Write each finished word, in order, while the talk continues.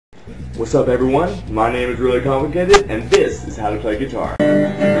What's up everyone? My name is Really Complicated and this is how to play guitar.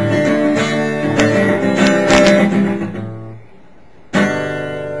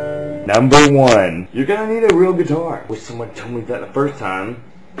 Number 1. You're gonna need a real guitar. Wish someone told me that the first time.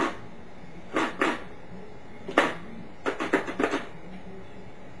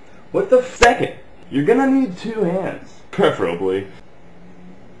 What the second? You're gonna need 2 hands. Preferably.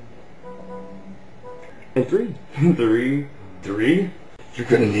 And 3. 3? You're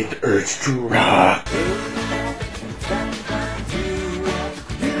gonna need the urge to rock.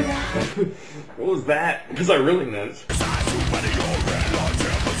 What was that? Because I really meant.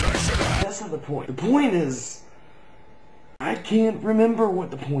 That's not the point. The point is, I can't remember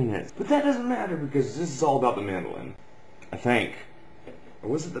what the point is. But that doesn't matter because this is all about the mandolin. I think. Or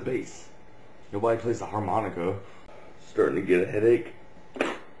was it the bass? Nobody plays the harmonica. Starting to get a headache.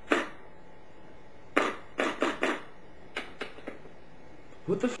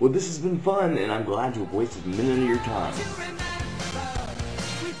 What the f— Well, this has been fun, and I'm glad to have wasted a minute of your time.